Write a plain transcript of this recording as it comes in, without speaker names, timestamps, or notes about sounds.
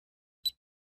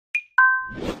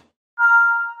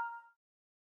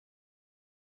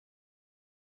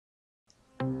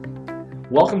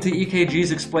Welcome to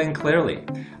EKGs Explained Clearly.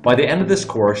 By the end of this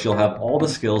course, you'll have all the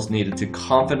skills needed to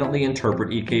confidently interpret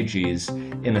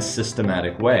EKGs in a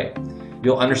systematic way.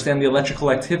 You'll understand the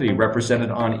electrical activity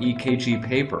represented on EKG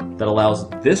paper that allows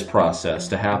this process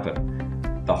to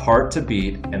happen: the heart to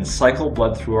beat and cycle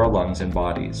blood through our lungs and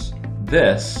bodies.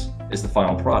 This is the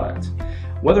final product.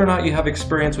 Whether or not you have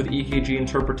experience with EKG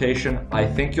interpretation, I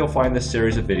think you'll find this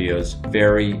series of videos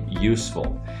very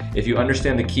useful. If you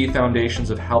understand the key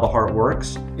foundations of how the heart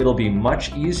works, it'll be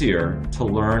much easier to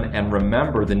learn and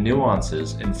remember the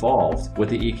nuances involved with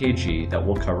the EKG that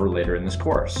we'll cover later in this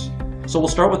course. So we'll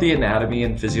start with the anatomy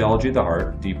and physiology of the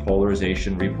heart,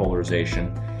 depolarization,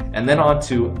 repolarization, and then on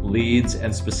to leads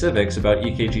and specifics about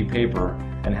EKG paper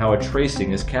and how a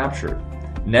tracing is captured.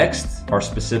 Next are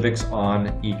specifics on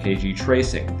EKG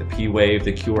tracing, the P wave,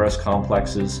 the QRS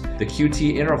complexes, the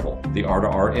QT interval, the R to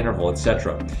R interval,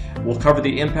 etc. We'll cover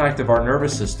the impact of our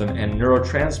nervous system and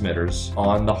neurotransmitters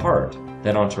on the heart.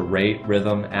 Then on to rate,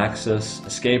 rhythm, axis,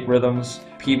 escape rhythms,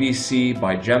 PVC,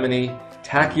 bigeminy,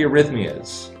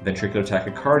 tachyarrhythmias, ventricular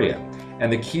tachycardia,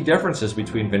 and the key differences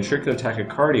between ventricular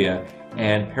tachycardia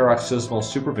and paroxysmal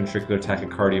supraventricular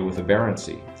tachycardia with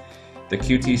aberrancy, the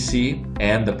QTC,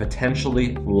 and the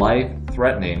potentially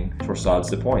life-threatening torsades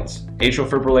de pointes, atrial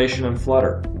fibrillation and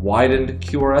flutter, widened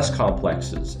QRS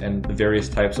complexes, and the various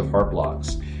types of heart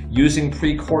blocks, using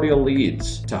precordial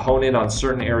leads to hone in on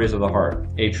certain areas of the heart,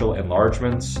 atrial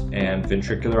enlargements and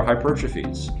ventricular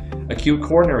hypertrophies, acute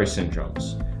coronary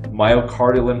syndromes,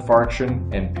 myocardial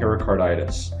infarction, and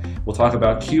pericarditis. We'll talk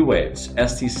about Q waves,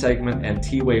 ST segment and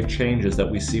T wave changes that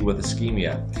we see with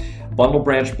ischemia, bundle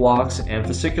branch blocks and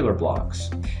fascicular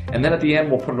blocks. And then at the end,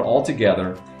 we'll put it all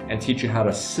together and teach you how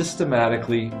to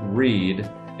systematically read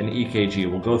an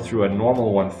EKG. We'll go through a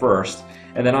normal one first,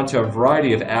 and then onto a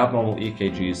variety of abnormal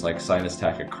EKGs like sinus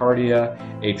tachycardia,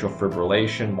 atrial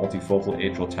fibrillation, multifocal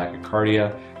atrial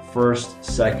tachycardia, first,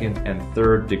 second, and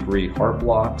third degree heart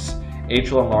blocks,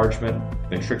 atrial enlargement,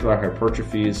 ventricular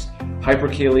hypertrophies,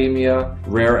 hyperkalemia,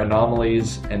 rare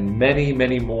anomalies, and many,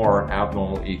 many more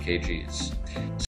abnormal EKGs.